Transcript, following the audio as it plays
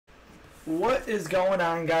What is going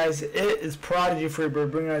on, guys? It is Prodigy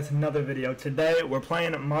Freebird bringing us another video. Today we're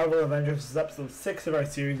playing Marvel Avengers. This is episode 6 of our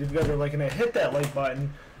series. If you guys are liking it, hit that like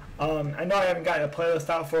button. I know I haven't gotten a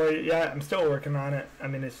playlist out for it yet. I'm still working on it. I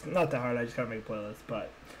mean, it's not that hard. I just gotta make a playlist.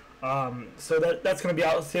 But so that's gonna be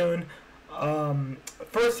out soon.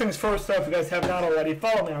 First things first, though, if you guys have not already,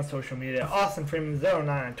 follow me on social media. AwesomeFreeman09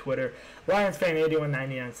 on Twitter,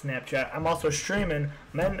 LionsFan8190 on Snapchat. I'm also streaming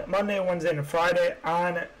Monday, Wednesday, and Friday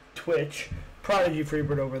on Twitch, Prodigy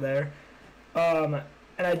Freebird over there. And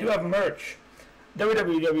I do have merch.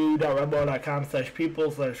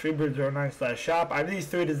 www.redball.com/people/freebird09/shop. I have these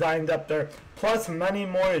 3 designs up there, plus many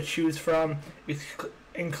more to choose from,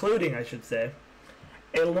 including, I should say,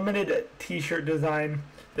 a limited t-shirt design.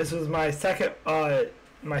 This was my second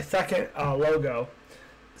logo.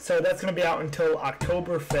 So that's going to be out until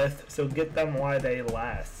October 5th, so get them while they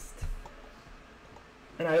last.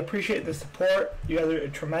 And I appreciate the support. You guys are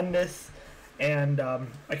tremendous, and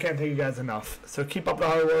I can't thank you guys enough. So keep up the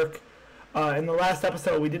hard work. In the last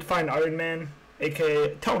episode, we did find Iron Man,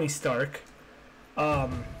 aka Tony Stark.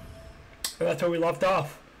 And that's where we left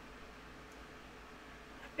off.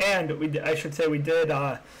 And we did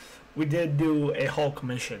do a Hulk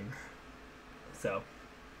mission. So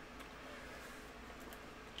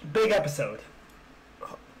big episode.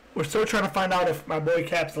 We're still trying to find out if my boy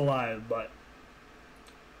Cap's alive, but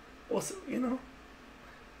we'll see,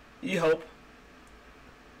 you hope.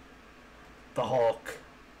 The Hulk.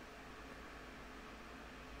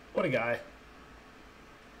 What a guy.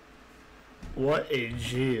 What a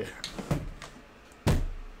G.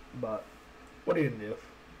 But what are you gonna do?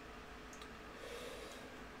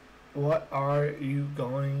 What are you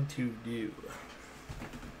going to do?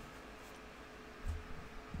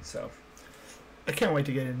 So, I can't wait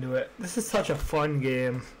to get into it. This is such a fun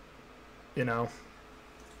game,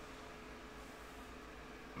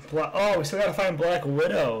 Oh, we still gotta find Black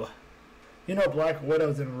Widow. Black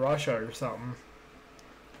Widow's in Russia or something.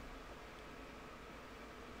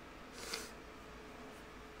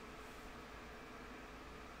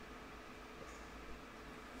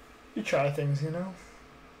 You try things,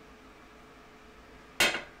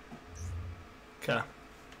 Okay.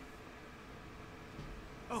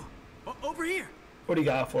 Oh, over here. What do you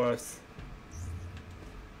got for us?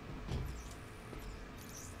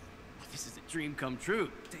 This is a dream come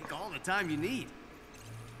true. Take all the time you need.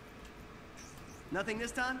 Nothing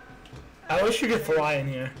this time? I wish you could fly in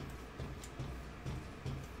here.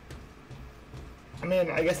 I mean,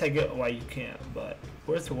 I guess I get why you can't, but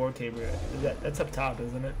where's the war table? That's up top,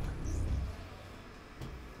 isn't it?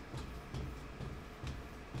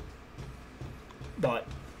 But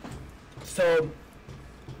so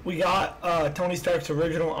we got Tony Stark's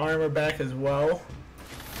original armor back as well.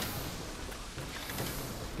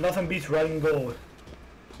 Nothing beats red and gold.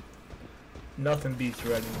 Nothing beats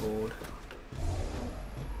red and gold.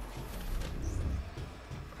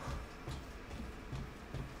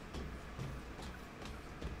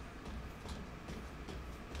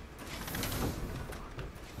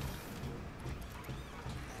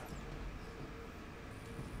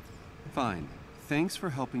 Fine. Thanks for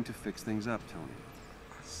helping to fix things up, Tony.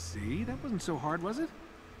 See? That wasn't so hard, was it?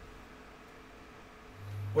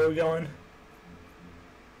 Where are we going?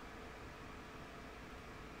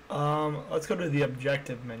 Let's go to the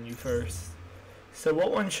objective menu first. So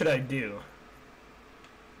what one should I do?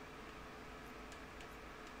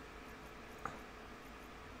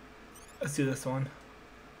 Let's do this one.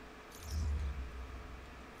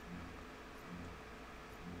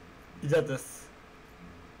 Is that this?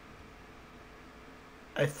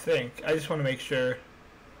 I think. I just want to make sure.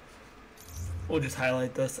 We'll just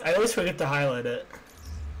highlight this. I always forget to highlight it.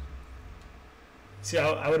 See,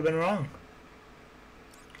 I would have been wrong.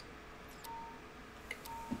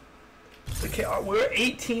 Okay, we're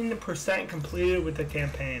 18% completed with the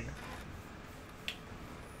campaign.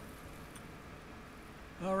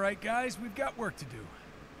 All right, guys, we've got work to do.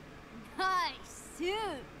 Nice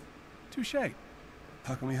suit. Touché.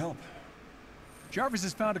 How can we help? Jarvis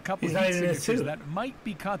has found a couple He's of not heat even in a signatures suit. that might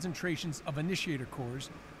be concentrations of initiator cores,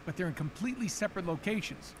 but they're in completely separate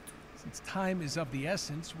locations. Since time is of the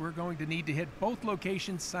essence, we're going to need to hit both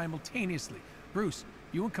locations simultaneously. Bruce,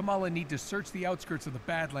 you and Kamala need to search the outskirts of the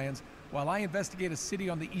Badlands while I investigate a city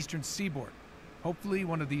on the eastern seaboard. Hopefully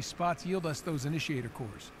one of these spots yield us those initiator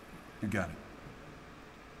cores. You got it.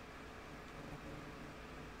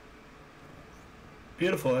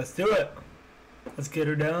 Beautiful, let's do it. Let's get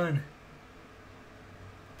her done.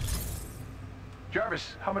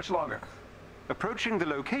 Jarvis, how much longer? Approaching the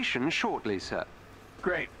location shortly, sir.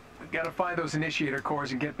 Great. We've got to find those initiator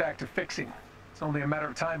cores and get back to fixing. It's only a matter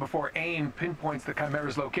of time before AIM pinpoints the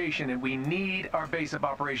Chimera's location, and we need our base of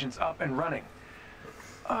operations up and running.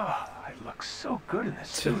 Oh, I look so good in this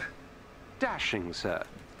suit. Dashing, sir.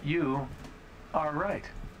 You are right.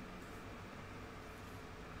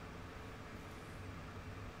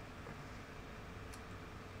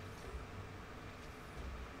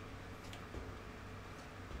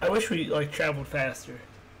 I wish we like traveled faster.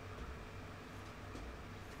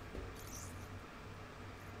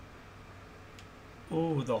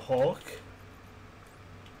 Ooh, the Hulk.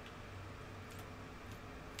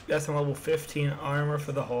 Got some level 15 armor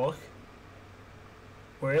for the Hulk.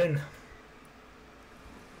 We're in.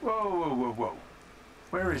 Whoa, whoa, whoa, whoa.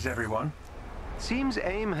 Where is everyone? Seems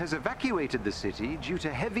AIM has evacuated the city due to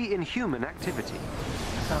heavy inhuman activity.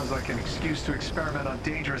 Sounds like an excuse to experiment on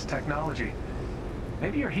dangerous technology.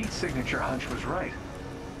 Maybe your heat signature hunch was right.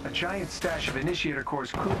 A giant stash of initiator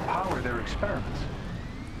cores could power their experiments.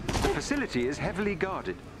 The facility is heavily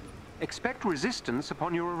guarded. Expect resistance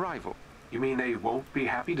upon your arrival. You mean they won't be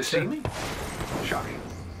happy to see me? Shocking.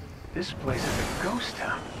 This place is a ghost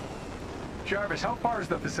town. Jarvis, how far is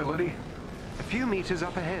the facility? A few meters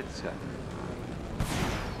up ahead, sir.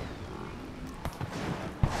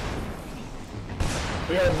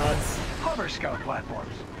 We are nuts. Hover scout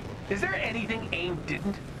platforms. Is there anything AIM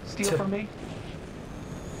didn't steal from me?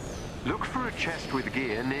 Look for a chest with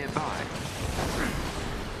gear nearby.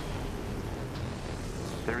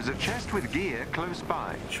 There is a chest with gear close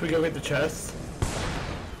by. Should we go get the chest?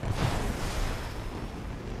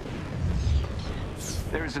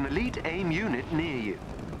 There is an elite AIM unit near you.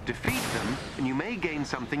 Defeat them, and you may gain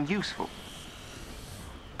something useful.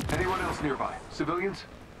 Anyone else nearby? Civilians?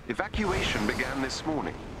 Evacuation began this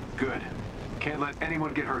morning. Good. Can't let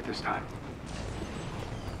anyone get hurt this time.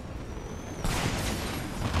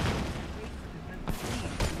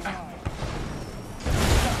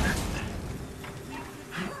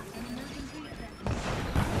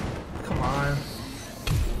 Come on.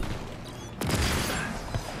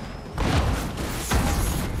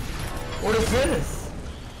 What is this?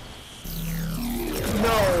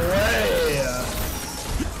 No way!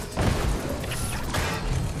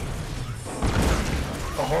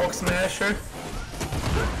 A Hulk Smasher?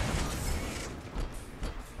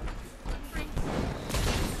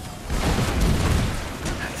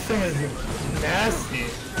 This thing is nasty.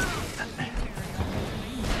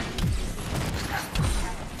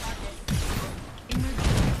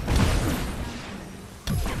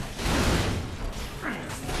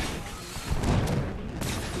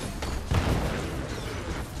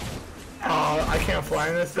 Oh, I can't fly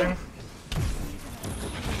in this thing.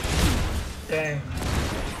 Dang.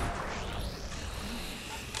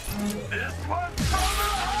 This one's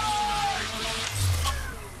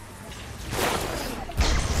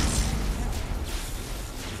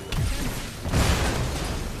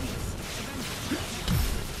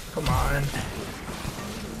Come on.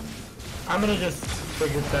 I'm gonna just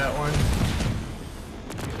forget that one.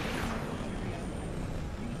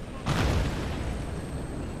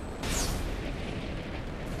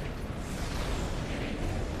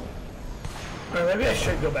 Or maybe I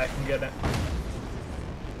should go back and get it.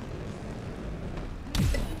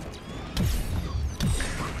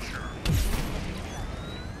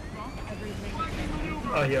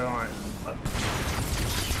 Oh, you're on.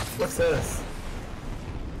 What's this?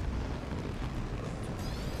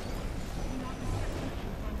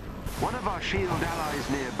 One of our shield allies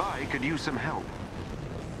nearby could use some help.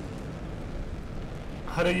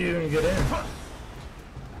 How do you even get in?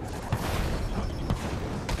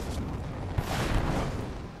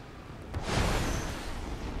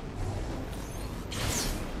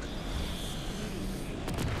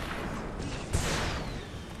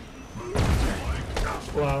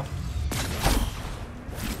 Wow.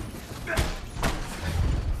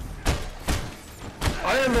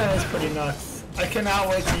 Iron Man is pretty nuts. I cannot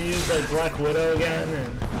wait to use like Black Widow again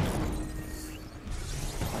and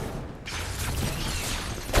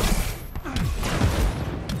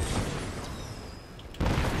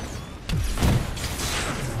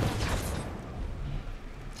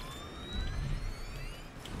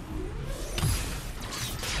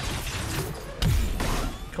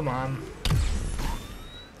come on.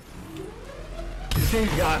 You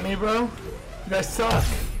think you got me, bro? You guys suck.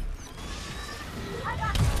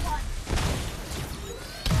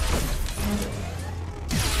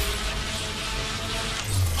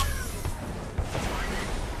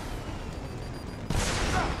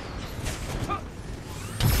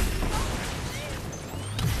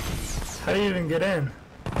 How do you even get in?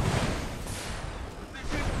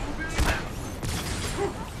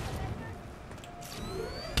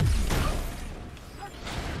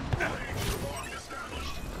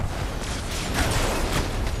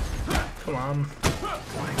 Come on.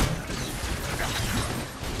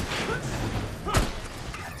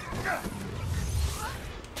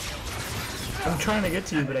 I'm trying to get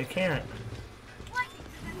to you, but I can't.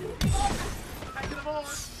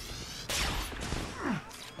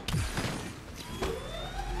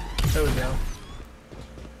 There we go.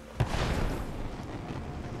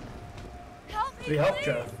 Help me, We helped please.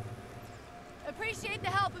 you. Appreciate the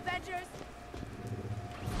help, Avengers.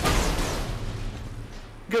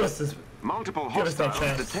 Give us this. Multiple Give us that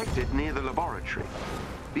hostiles chance. detected near the laboratory.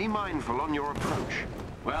 Be mindful on your approach.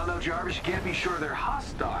 Well, no, Jarvis, you can't be sure they're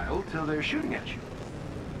hostile till they're shooting at you.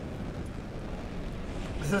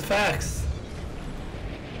 This is facts.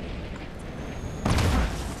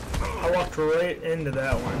 I walked right into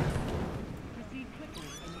that one.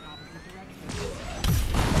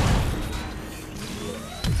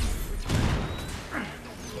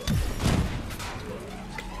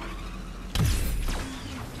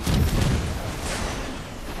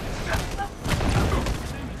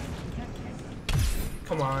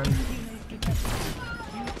 Come on.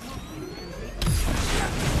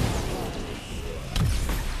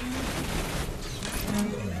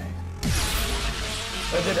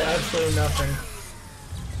 I did absolutely nothing.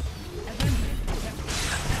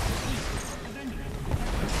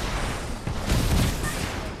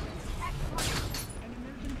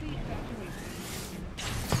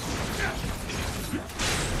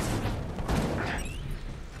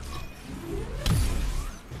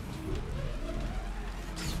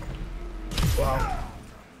 Wow.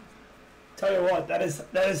 Tell you what, that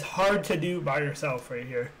is hard to do by yourself right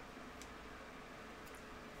here.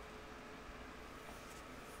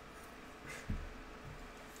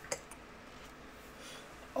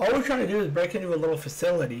 All we're trying to do is break into a little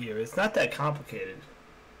facility here. It's not that complicated.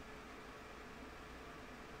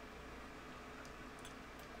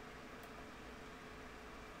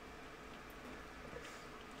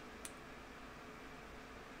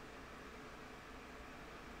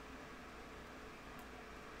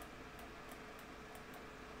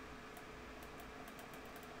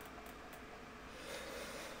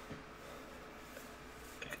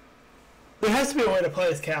 There has to be a way to play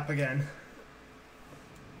as Cap again.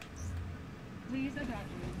 Please evacuate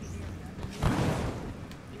the area.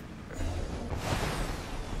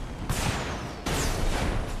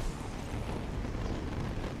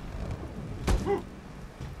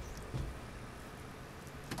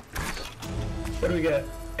 What do we get?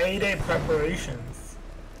 8-day preparations.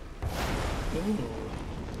 Ooh.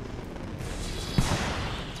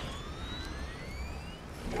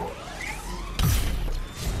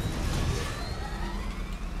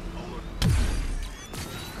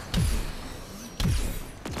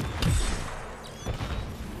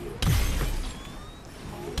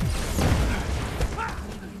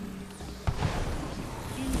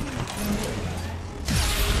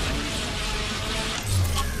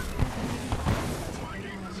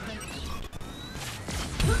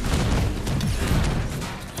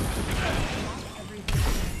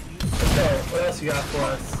 What else you got for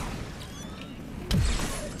us?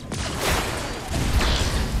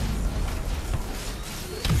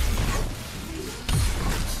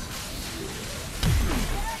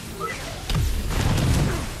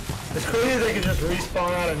 It's crazy they can just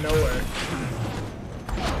respawn out of nowhere.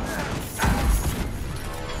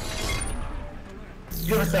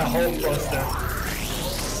 Give us that Hulk Buster.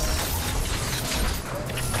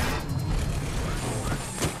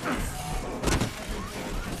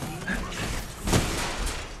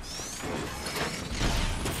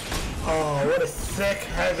 Oh, what a sick,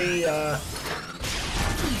 heavy,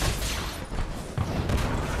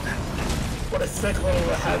 what a sick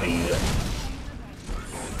little heavy,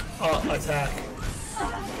 attack.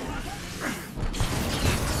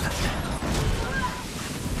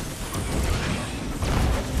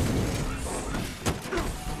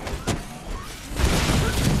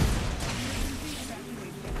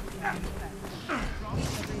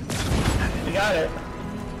 You got it.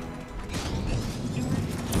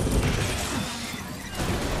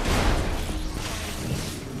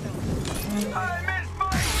 I missed my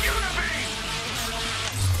unibeam!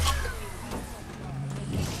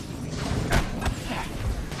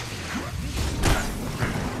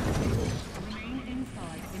 Remain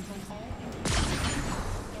inside until all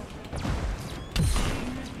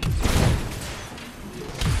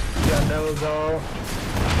Yeah, that was all.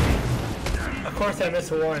 Of course I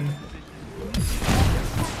missed one.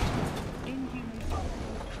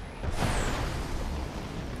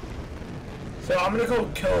 So I'm gonna go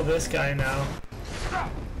kill this guy now.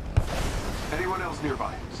 Anyone else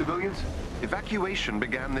nearby? Civilians? Evacuation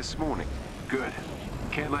began this morning. Good.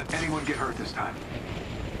 Can't let anyone get hurt this time.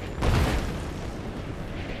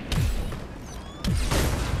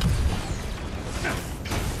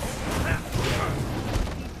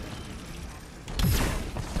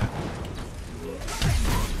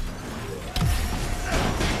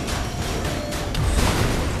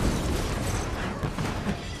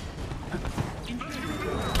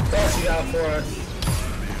 for us?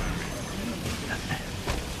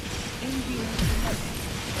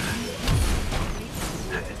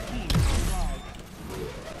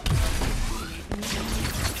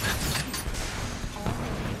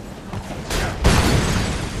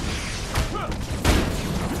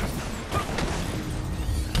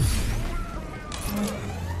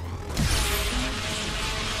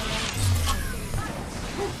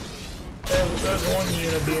 There's one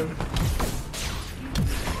unibeam.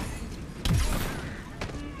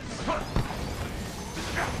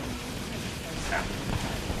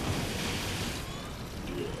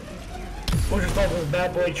 We'll just open this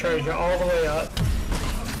bad boy charger all the way up. The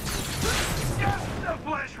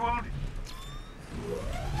flesh wound.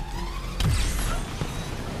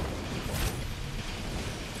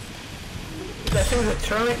 That thing's a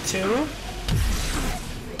turret too?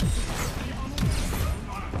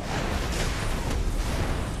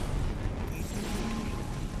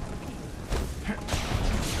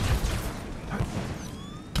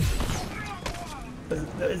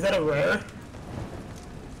 Is that a rare?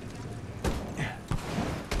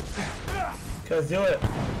 Let's do it.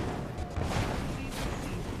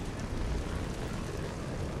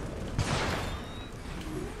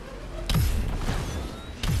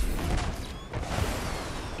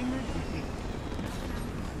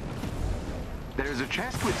 There is a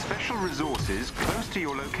chest with special resources close to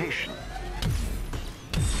your location.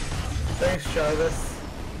 Thanks, Jarvis.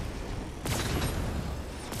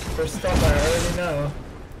 For stuff I already know.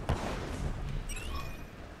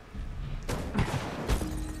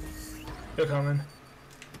 You're coming.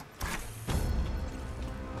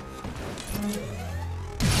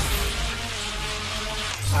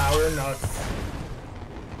 Ah, we're nuts.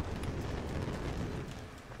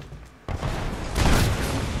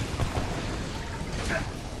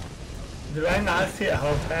 Did I not see a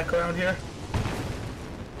health pack around here?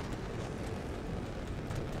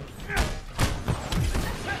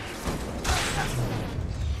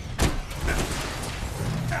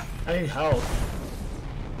 I need help.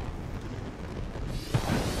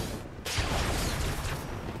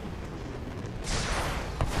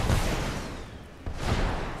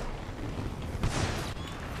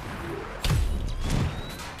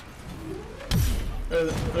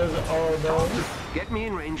 There's all of those. Get me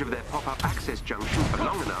in range of their pop-up access junction for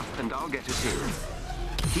long enough and I'll get us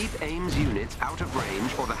in. Keep AIM's units out of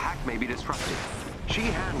range or the hack may be disrupted. She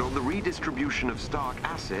handled the redistribution of Stark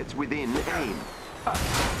assets within AIM.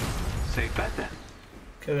 Safe bet then.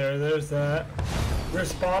 Okay, there's that.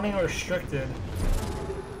 Respawning restricted.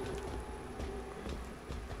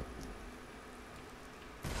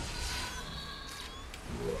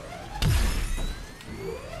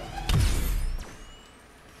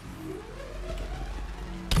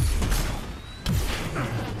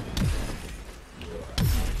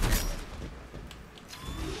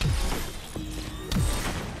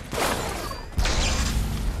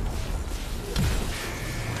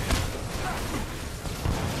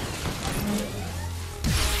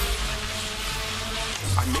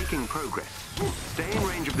 I'm making progress. Stay in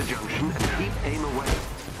range of the junction and keep AIM away.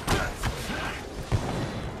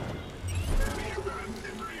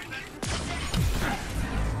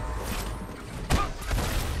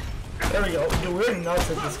 There we go. Dude, we're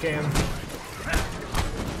nuts at this game.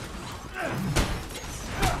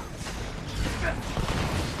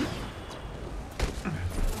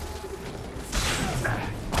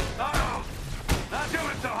 Oh, not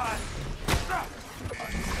doing so hot.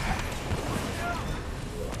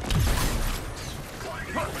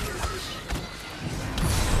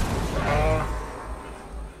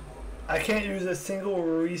 I can't use a single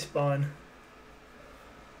respawn.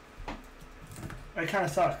 That kind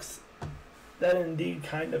of sucks. That indeed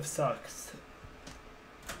kind of sucks.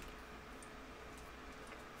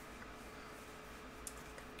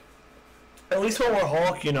 At least when we're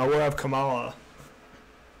Hulk, you know, we'll have Kamala.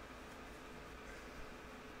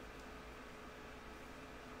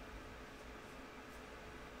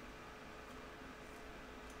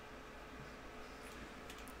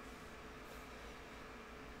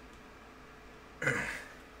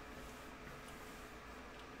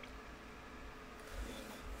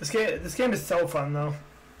 This game is so fun though.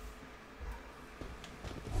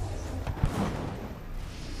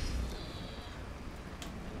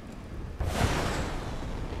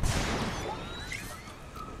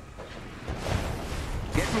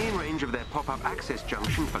 Get me in range of their pop-up access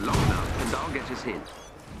junction for long enough and I'll get us in.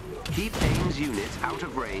 Keep AIM's units out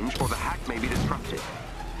of range or the hack may be disrupted.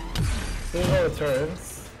 There's all the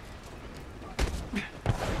turrets.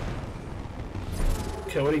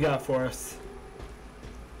 Okay, what do you got for us?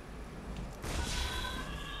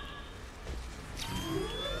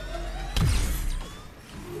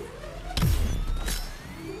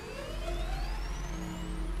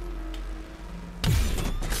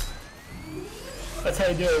 That's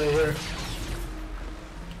how you do it right here.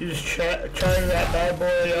 You just charge that bad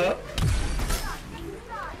boy up.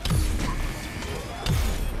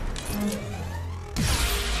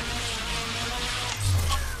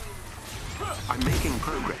 I'm making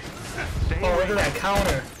progress. Stay Oh, look at that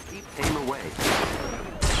counter. Keep aim away.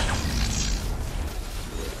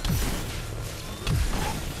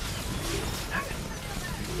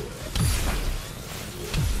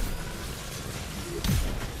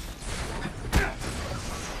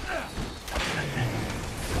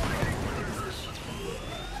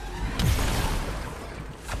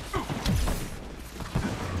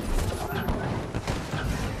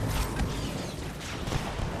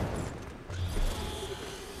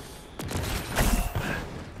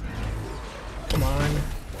 Come on.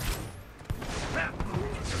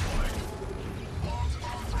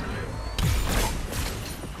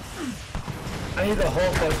 I need the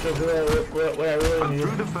whole buster what I really I'm need.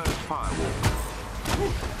 through the first firewall.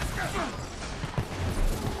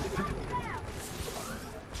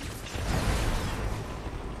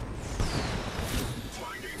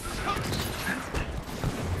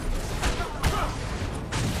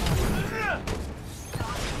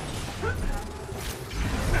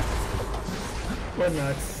 We're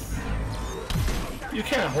nuts. You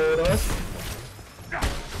can't hold us.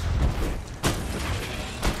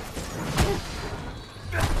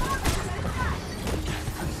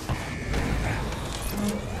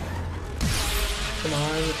 Come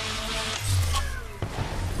on.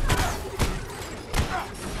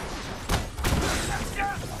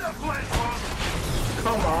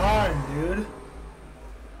 Come on, dude.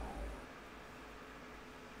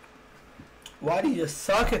 Why do you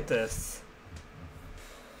suck at this?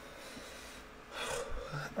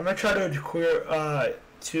 I'm gonna try to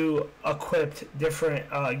equip different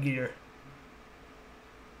gear.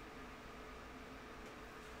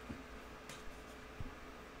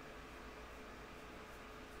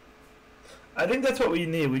 I think that's what we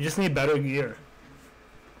need. We just need better gear.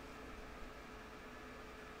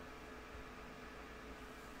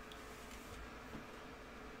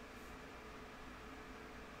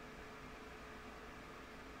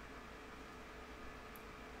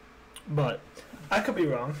 But I could be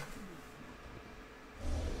wrong.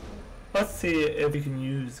 Let's see if we can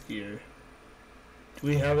use gear. Do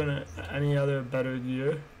we have any other better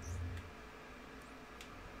gear?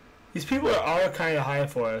 These people are kind of high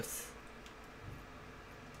for us.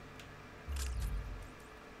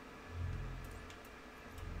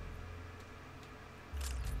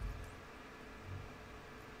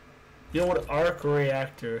 The old arc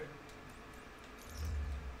reactor.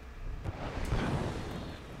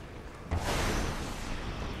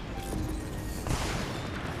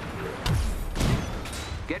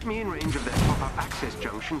 Get me in range of their pop-up access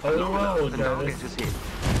junction for long enough, and I'll get us in.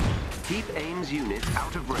 Keep AIM's units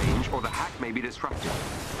out of range, or the hack may be disrupted.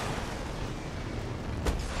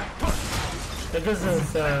 It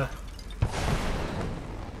doesn't,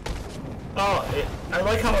 Oh, I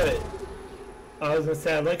like how it... I was gonna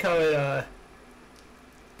say, I like how it,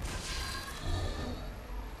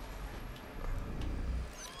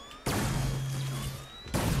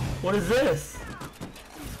 What is this?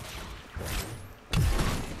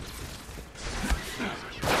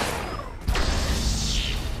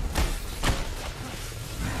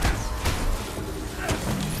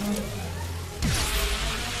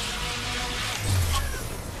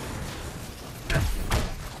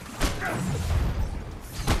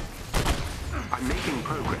 I'm making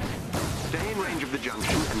progress. Stay in range of the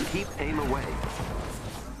junction and keep AIM away.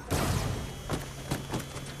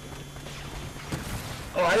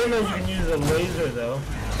 Oh, I didn't know you can use a laser though.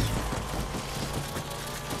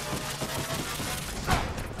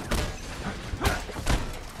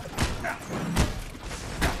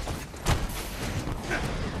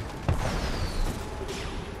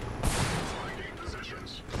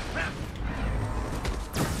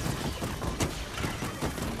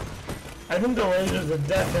 I think the laser's a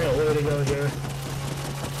definite way to go here.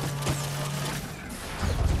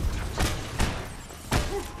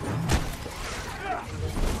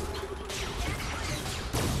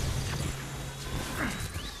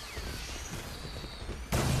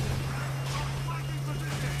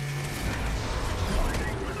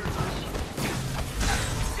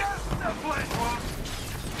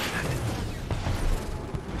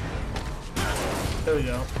 There we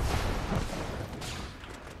go.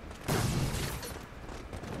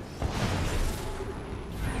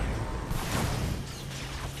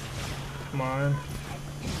 Come on.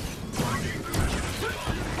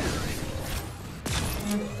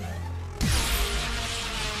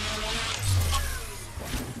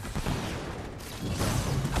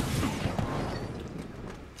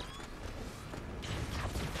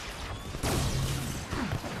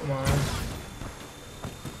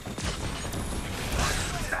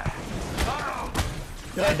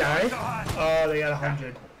 I die? Oh, they got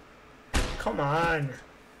 100. Come on.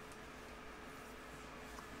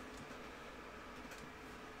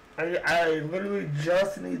 I literally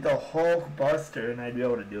just need the Hulk Buster and I'd be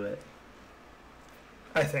able to do it.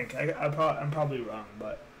 I think. I'm probably wrong,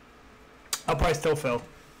 but I'll probably still fail.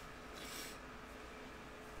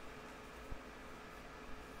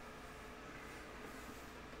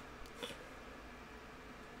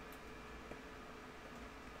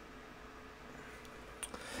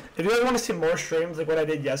 If you guys want to see more streams like what I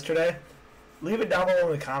did yesterday, leave it down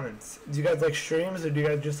below in the comments. Do you guys like streams or do you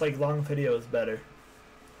guys just like long videos better?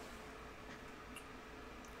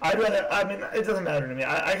 I'd rather, I mean, it doesn't matter to me.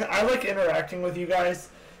 I like interacting with you guys,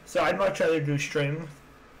 so I'd much rather do streams.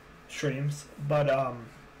 But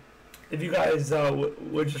if you guys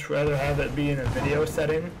would just rather have it be in a video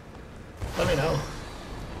setting, let me know.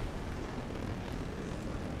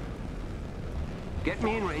 Get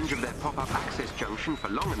me in range of their pop-up access junction for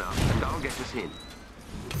long enough, and I'll get us in.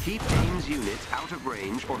 Keep AIM's units out of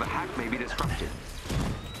range, or the hack may be disrupted.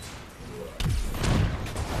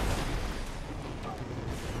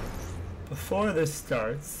 Before this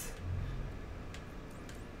starts,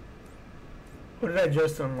 what did I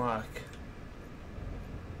just unlock?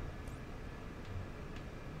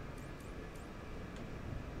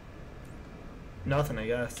 Nothing, I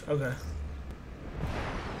guess. Okay.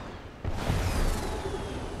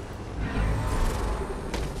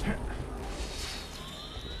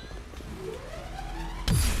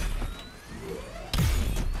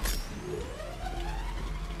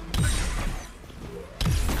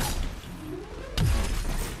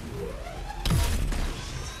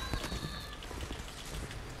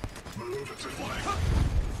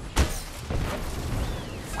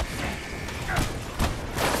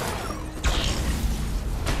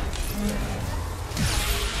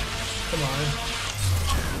 Come on.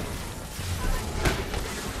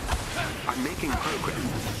 I'm making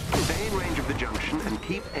progress. Stay in range of the junction and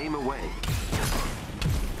keep AIM away.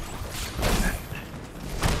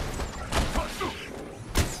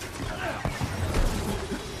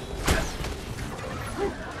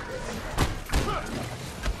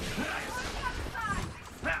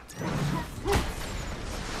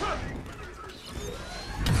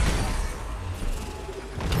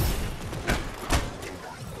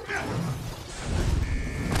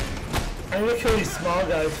 I'm gonna kill these small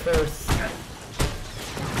guys first.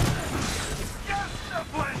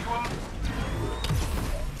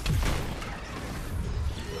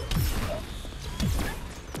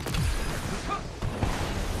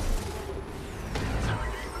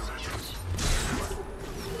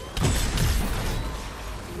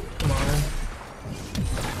 Come on.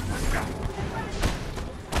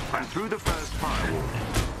 I'm through the first firewall.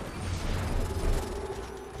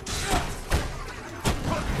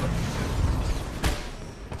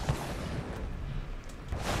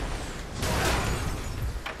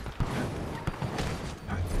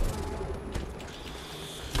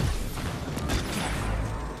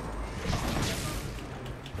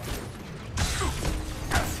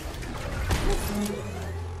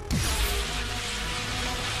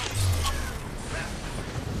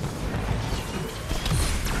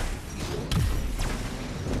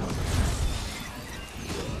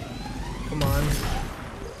 Come on.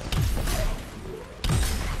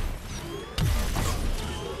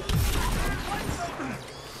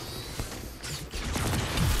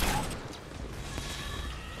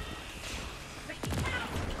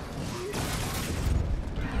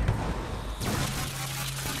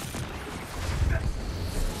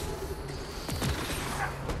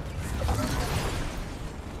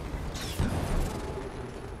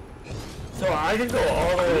 So I can go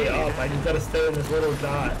all the way up. I just gotta stay in this little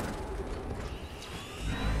dot.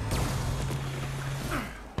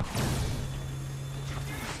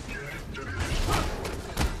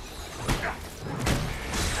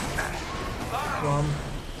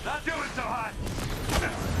 Not doing so hot.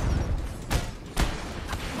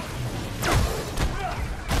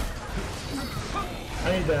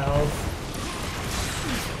 I need the health.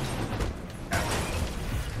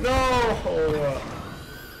 No!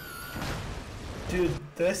 Dude,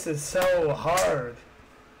 this is so hard.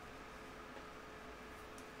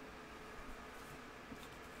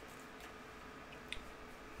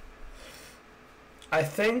 I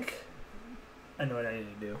think I know what I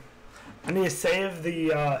need to do. I need to save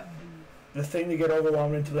the thing to get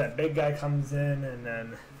overwhelmed until that big guy comes in, and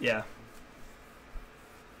then yeah.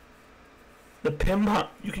 The PIM,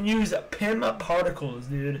 you can use PIM particles,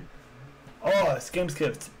 dude. Oh, this game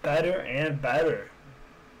gets better and better.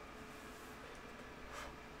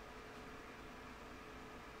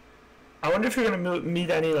 I wonder if you're gonna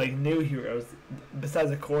meet any like new heroes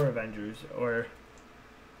besides the core Avengers, or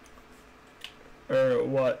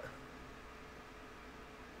what?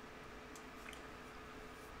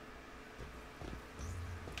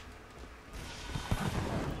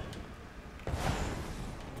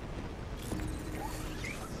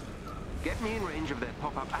 Get me in range of their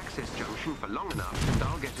pop-up access junction for long enough and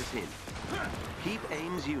I'll get us in. Keep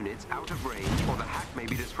AIM's units out of range or the hack may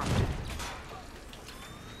be disrupted.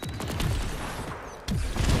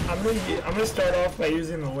 I'm gonna start off by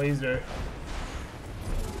using the laser.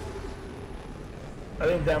 I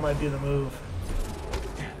think that might be the move.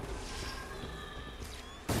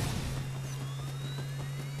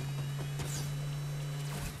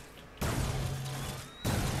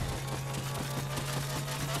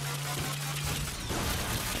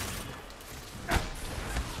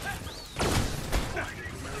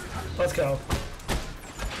 Let's go.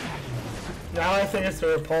 Now I think it's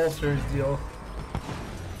the repulsors deal.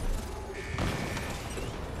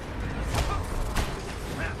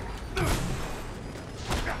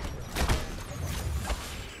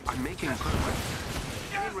 I'm making progress.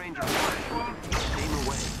 In range of the aim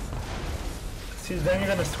away. See, then you're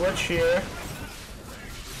gonna switch here.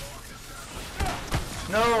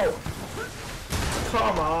 No!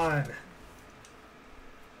 Come on!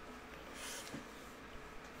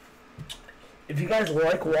 If you guys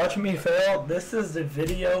like watching me fail, this is the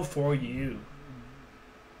video for you.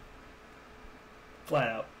 Flat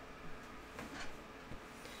out.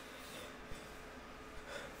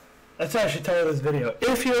 That's how I should title this video.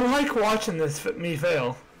 If you like watching me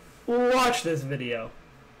fail, watch this video.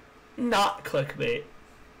 Not clickbait.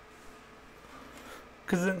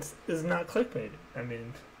 Because it's not clickbait. I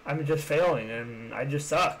mean, I'm just failing and I just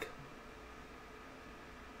suck.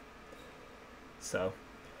 So.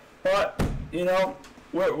 But, you know,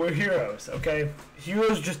 we're heroes, okay?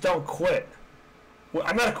 Heroes just don't quit. Well,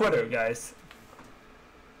 I'm not a quitter, guys.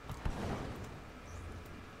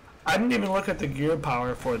 I didn't even look at the gear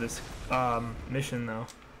power for this mission, though.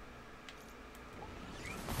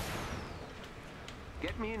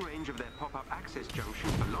 Get me in range of their pop-up access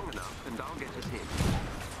junction for long enough and I'll get us in.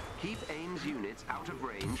 Keep AIM's units out of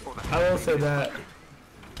range or the hack I will may say be that. disrupted.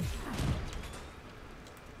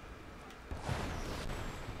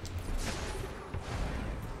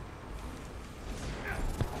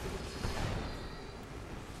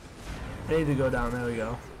 I need to go down. There we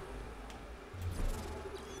go.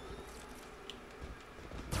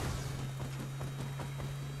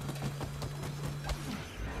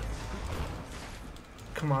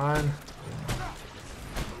 Come on.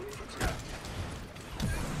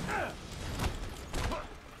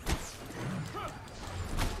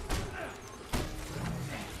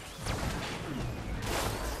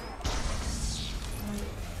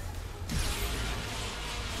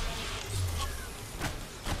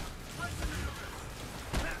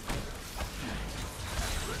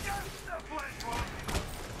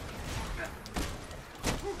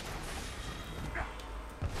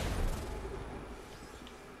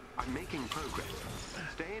 I'm making progress.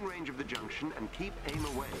 Stay in range of the junction and keep AIM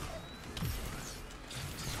away.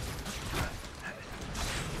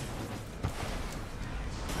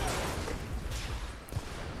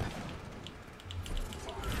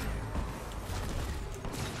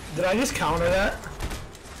 Did I just counter that?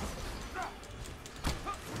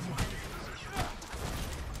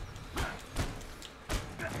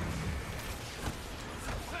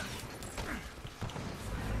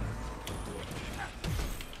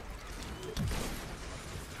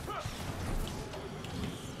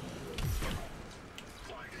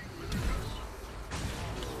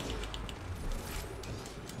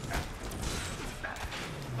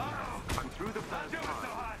 I'm through the first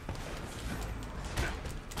part.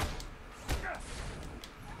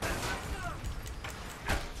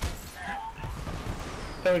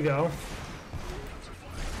 There we go.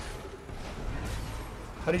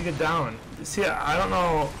 How do you get down? See, I don't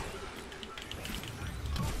know.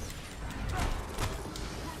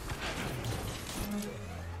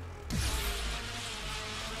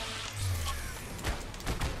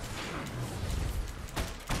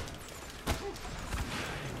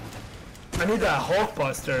 I need that Hulk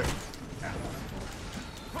Buster.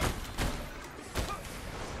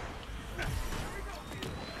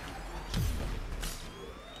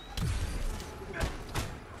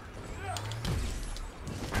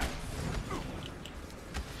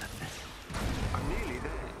 I'm nearly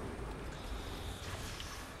there.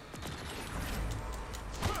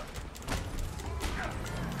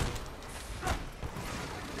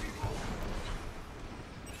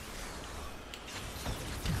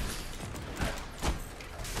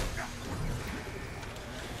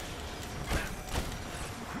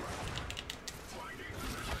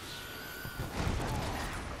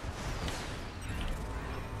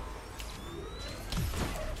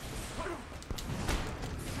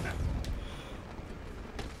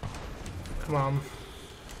 Come on.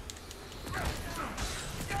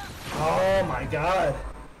 Oh my god.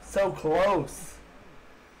 So close.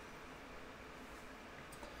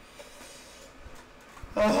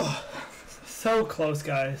 Oh, so close,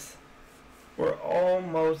 guys. We're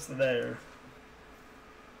almost there.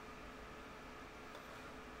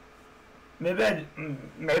 Maybe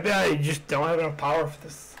I just don't have enough power for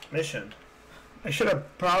this mission. I should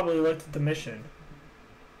have probably looked at the mission.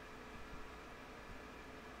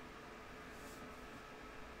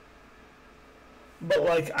 But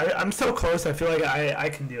like, I'm so close, I feel like I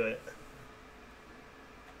can do it.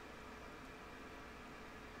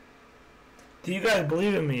 Do you guys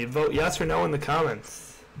believe in me? Vote yes or no in the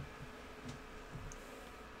comments.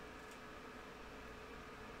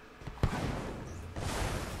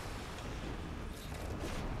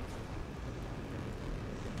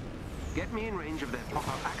 Get me in range of their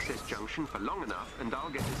pop-up access junction for long enough, and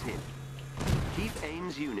I'll get us in. Keep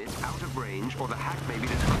AIM's units out of range, or the hack may be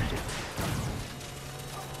disrupted.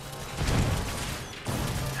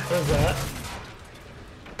 What's that?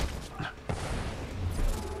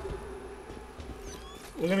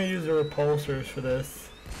 We're gonna use the repulsors for this.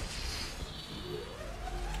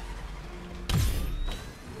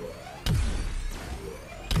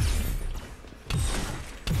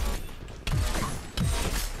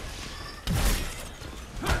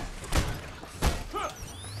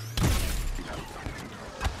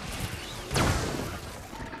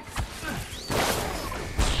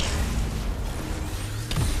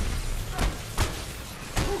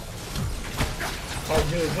 Oh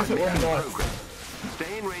dude, this is one nuts.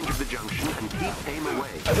 Stay in range of the junction and keep AIM away.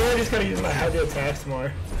 I think I just gotta use my heavy attacks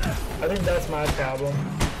more. I think that's my problem.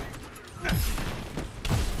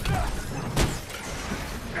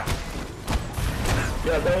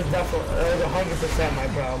 Yeah, that was 100% my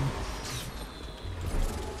problem.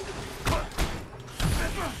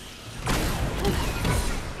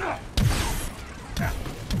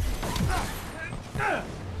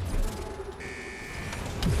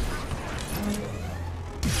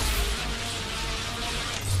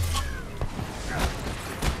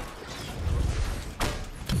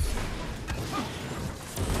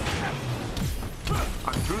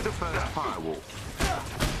 I'm through the first firewall.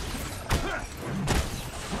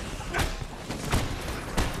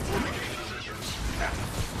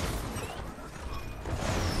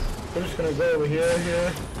 We're just gonna go over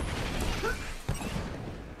here.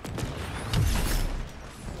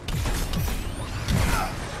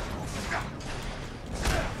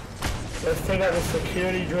 Let's take out the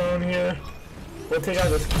security drone here. We'll take out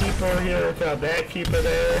this keeper here, take out that keeper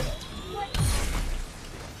there.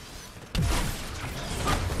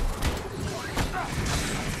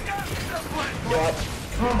 Yep.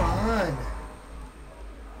 Come on.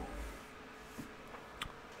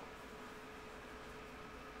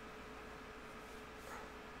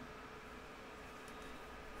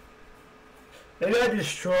 Maybe I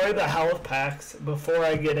destroy the health packs before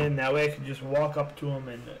I get in. That way I can just walk up to them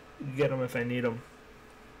and get them if I need them.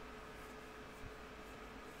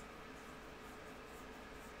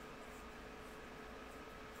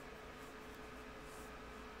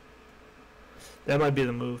 That might be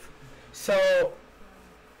the move. So,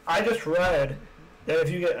 I just read that if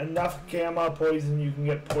you get enough gamma poison, you can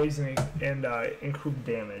get poisoning and improve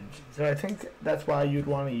damage. So I think that's why you'd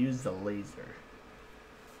want to use the laser.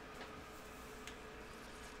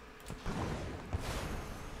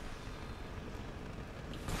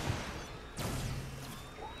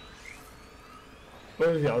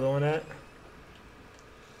 Where's the other one at?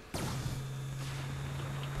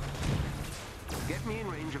 Get me in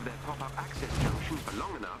range of their pop-up access junction for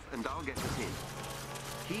long enough, and I'll get us in.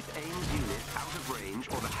 Keep AIM's units out of range,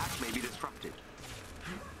 or the hack may be disrupted.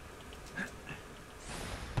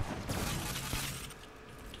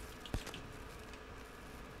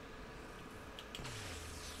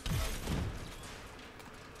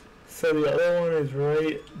 So the other one is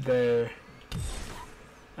right there.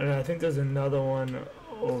 And I think there's another one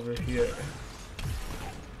over here.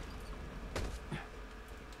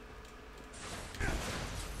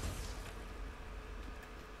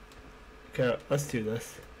 Okay, let's do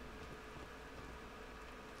this.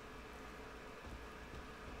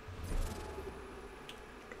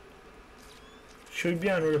 Should we be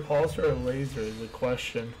on repulsor or laser is the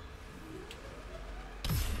question.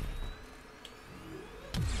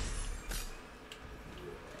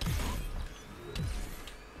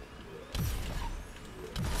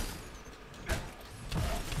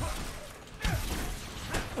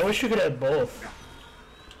 I wish you could have both.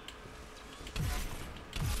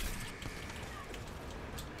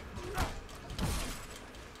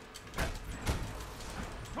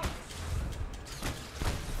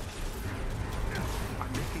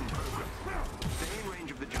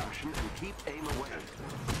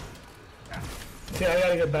 See, I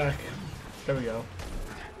gotta get back. There we go.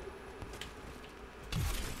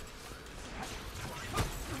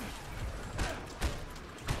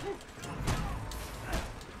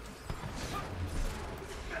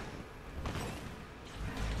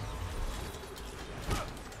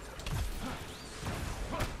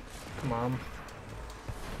 Come on.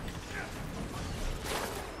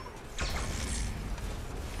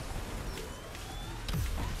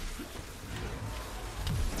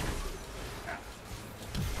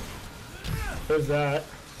 There's that.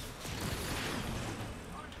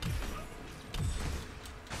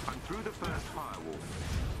 I'm through the first firewall.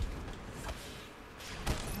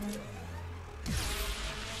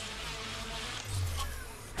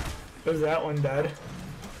 There's that one dead.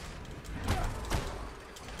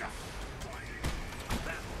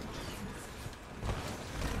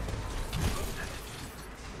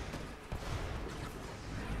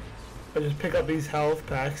 I'll just pick up these health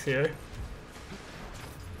packs here.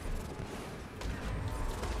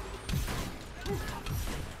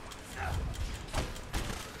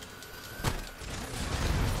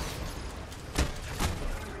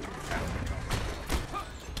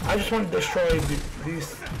 I just want to destroy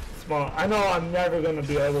these small. I know I'm never going to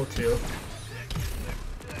be able to.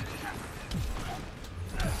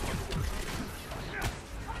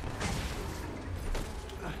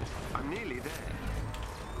 I'm nearly there.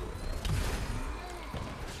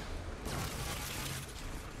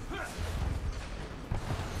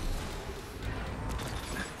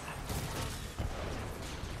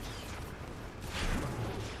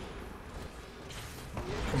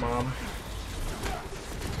 Come on.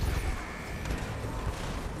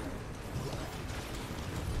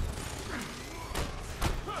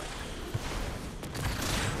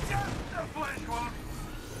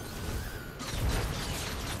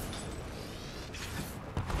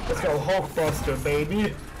 Let's go Hulkbuster,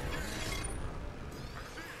 baby.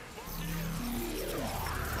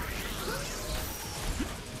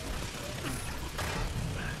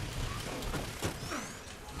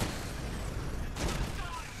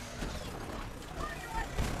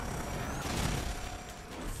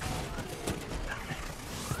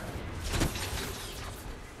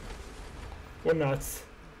 We're nuts.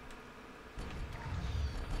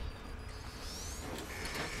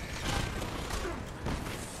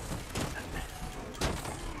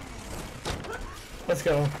 Let's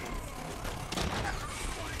go.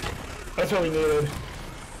 That's what we needed.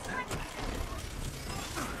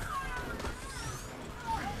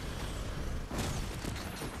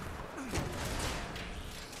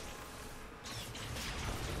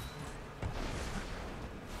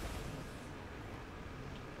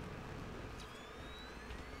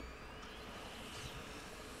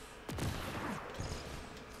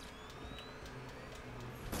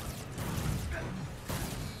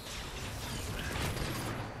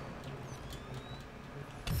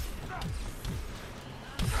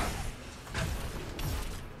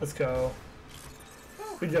 Let's go.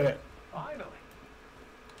 We did it. Finally.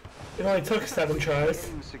 It only took 7 tries.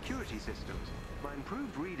 In security systems, my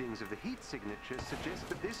improved readings of the heat signatures suggest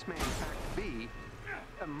that this may in fact be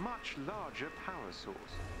a much larger power source.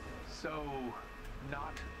 So,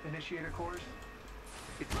 not initiator cores?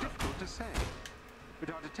 It's difficult to say, but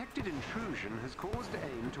our detected intrusion has caused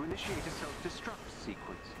AIM to initiate a self-destruct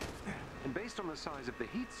sequence. And based on the size of the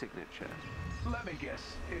heat signature... Let me guess,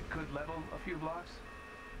 it could level a few blocks?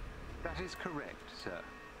 That is correct, sir.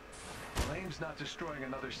 Well, AIM's not destroying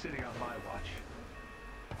another city on my watch.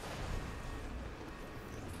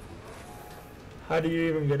 How do you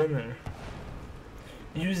even get in there?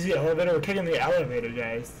 Use the elevator. We're taking the elevator,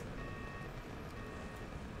 guys.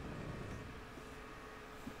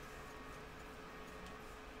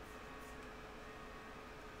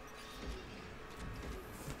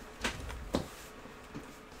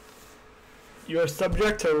 You are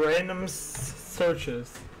subject to random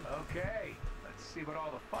searches. Okay, let's see what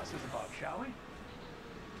all the fuss is about, shall we?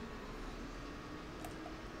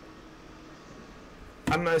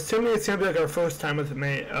 I'm assuming it's gonna be like our first time with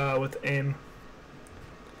AIM.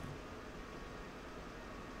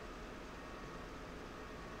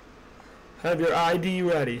 Have your ID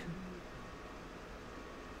ready.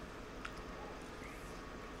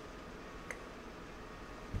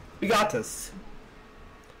 We got this.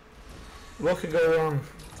 What could go wrong?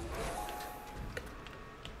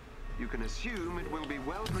 You can assume it will be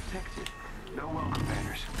well protected. No welcome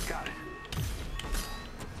banners. Got it.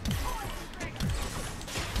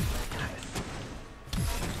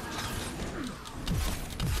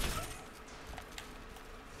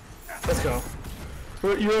 Let's go.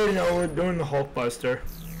 You already know we're doing the Hulkbuster.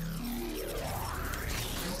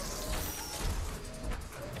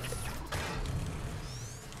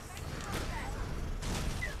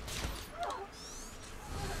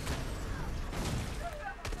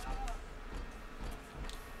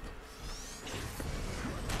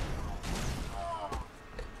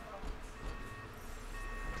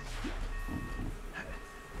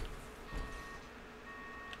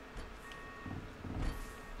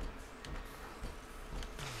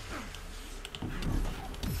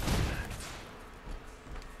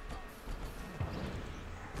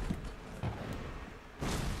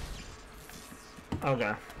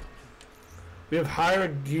 Okay. We have higher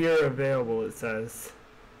gear available, it says.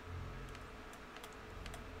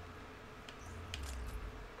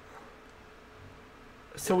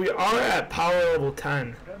 So we are at power level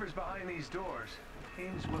 10. Whatever's behind these doors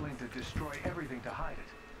seems willing to destroy everything to hide it.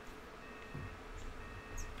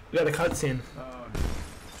 We got a cutscene.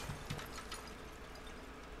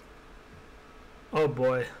 Oh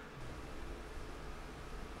boy.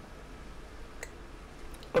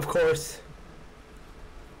 Of course.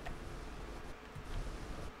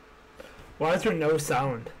 Why is there no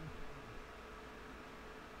sound?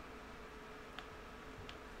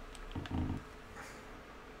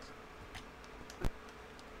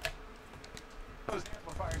 Those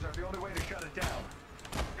amplifiers are the only way to shut it down.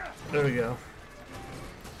 There we go.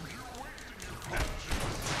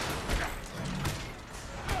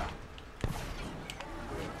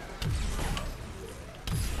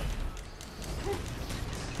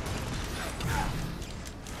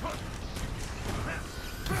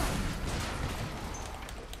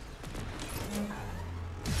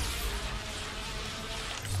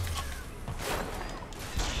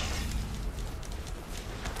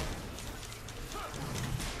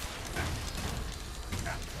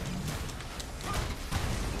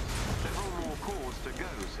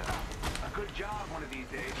 Good job one of these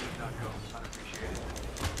days would not go unappreciated.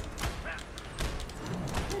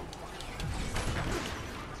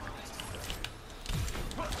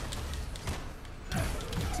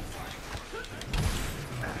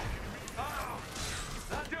 Oh,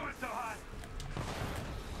 not doing so hot.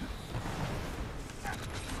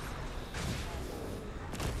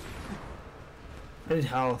 I need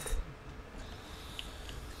health.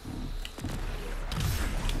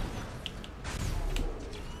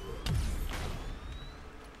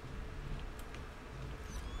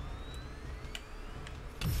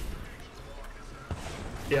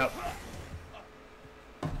 Yep.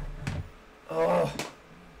 Oh.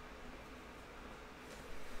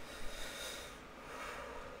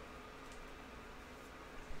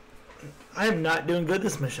 I am not doing good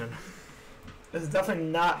this mission. This is definitely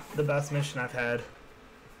not the best mission I've had.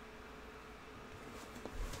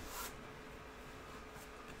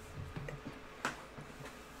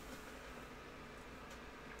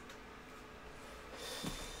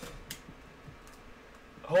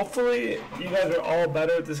 Hopefully, you guys are all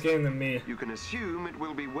better at this game than me. You can assume it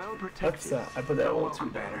will be well protected. That's I put that No all two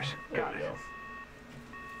banners. There Got we it. go.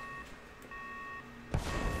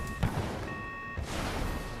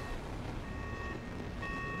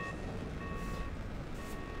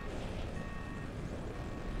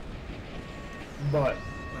 But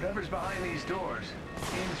Whatever's behind these doors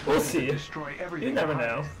seems we'll willing see. to destroy everything. You never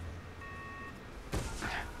behind know. it.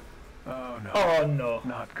 Oh no. Oh no.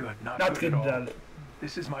 Not good. Not Not good good, at all. Dad.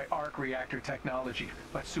 This is my arc reactor technology,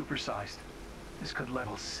 but supersized. This could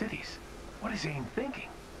level cities. What is AIM thinking?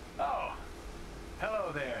 Oh.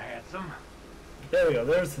 Hello there, handsome. There we go.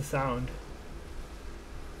 There's the sound.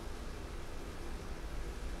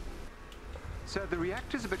 Sir, the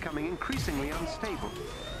reactors are becoming increasingly unstable.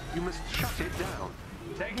 You must shut it down.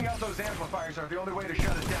 Taking out those amplifiers are the only way to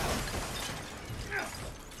shut it down.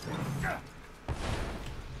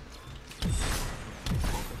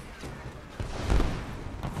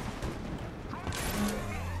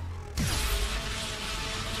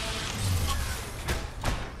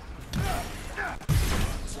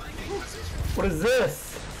 What is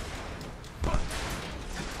this?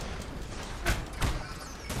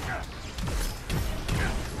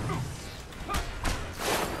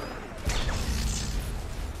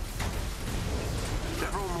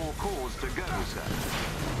 Several more cores to go, sir.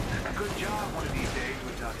 A good job one of these days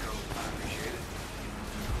would not go unappreciated.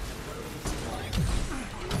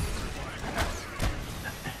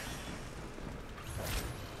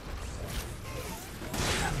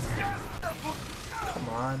 Come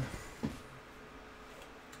on.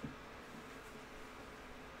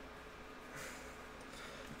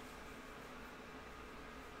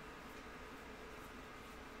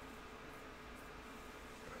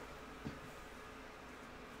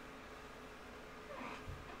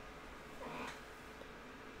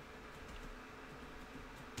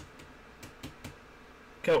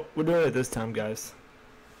 Okay, we're doing it this time, guys.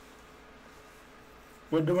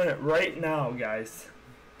 We're doing it right now, guys.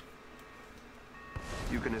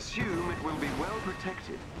 You can assume it will be well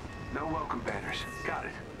protected. No welcome banners. Got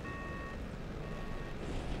it.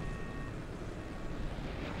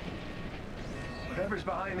 Whatever's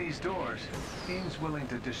behind these doors seems willing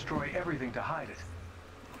to destroy everything to hide it.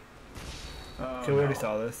 Oh, Okay, we already no.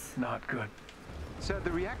 saw this. Not good. Sir,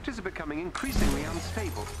 the reactors are becoming increasingly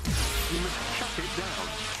unstable. You must shut it down.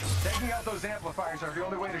 Taking out those amplifiers are the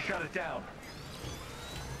only way to shut it down.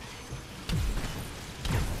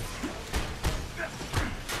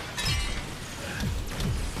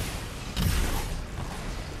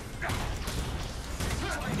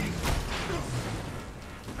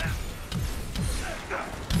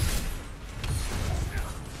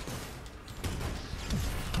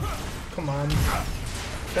 Come on.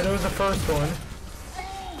 Then it was the first one.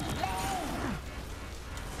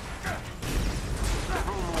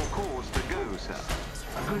 Several more cores to go, sir.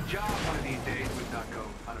 A good job one of these days would not go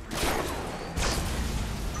unappreciated.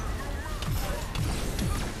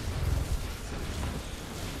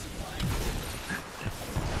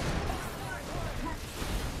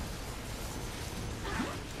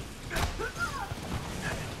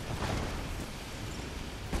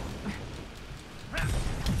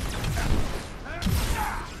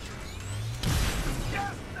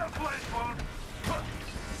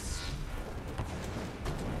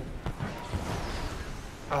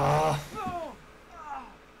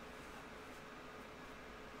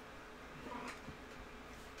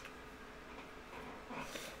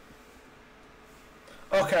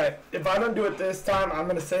 Okay, if I don't do it this time, I'm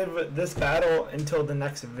gonna save this battle until the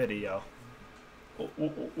next video.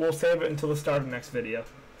 We'll save it until the start of the next video.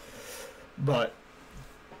 But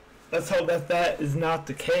let's hope that that is not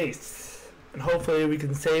the case, and hopefully we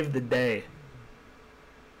can save the day.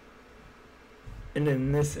 And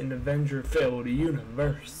in this Avenger-filled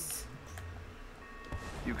universe.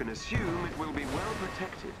 You can assume it will be well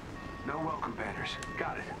protected. No welcome banners.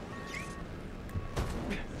 Got it.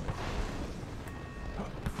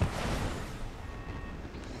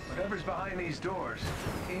 Whatever's behind these doors,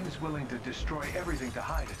 AIM's willing to destroy everything to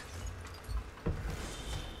hide it.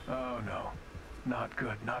 Oh no. Not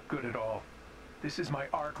good. Not good at all. This is my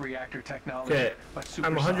arc reactor technology. Okay,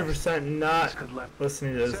 I'm 100% not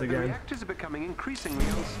listening to this The again. reactors are becoming increasingly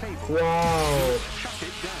unstable. Whoa. Shut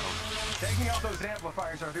it down. Taking out those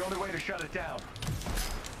amplifiers are the only way to shut it down.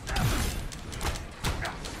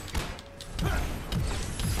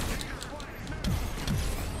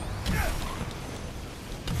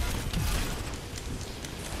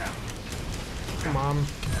 Come on.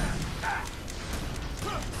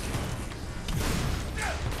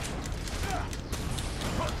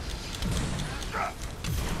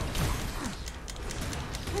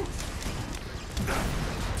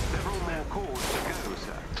 Several more cores to go,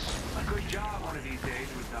 sir. A good job one of these days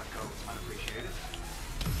would not go unappreciated.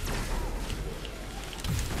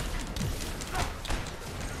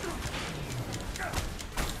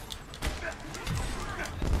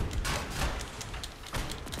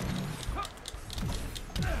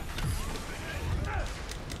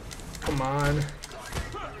 Come on.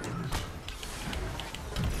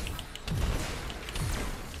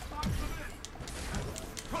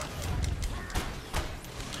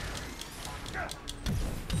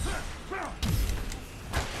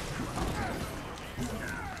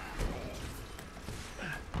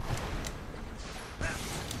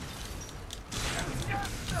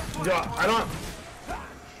 Yo, I don't.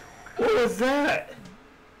 What was that?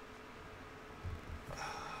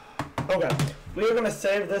 Okay, we are gonna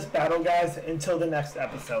save this battle, guys, until the next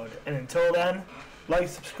episode. And until then, like,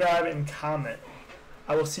 subscribe, and comment.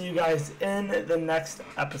 I will see you guys in the next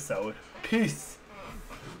episode. Peace.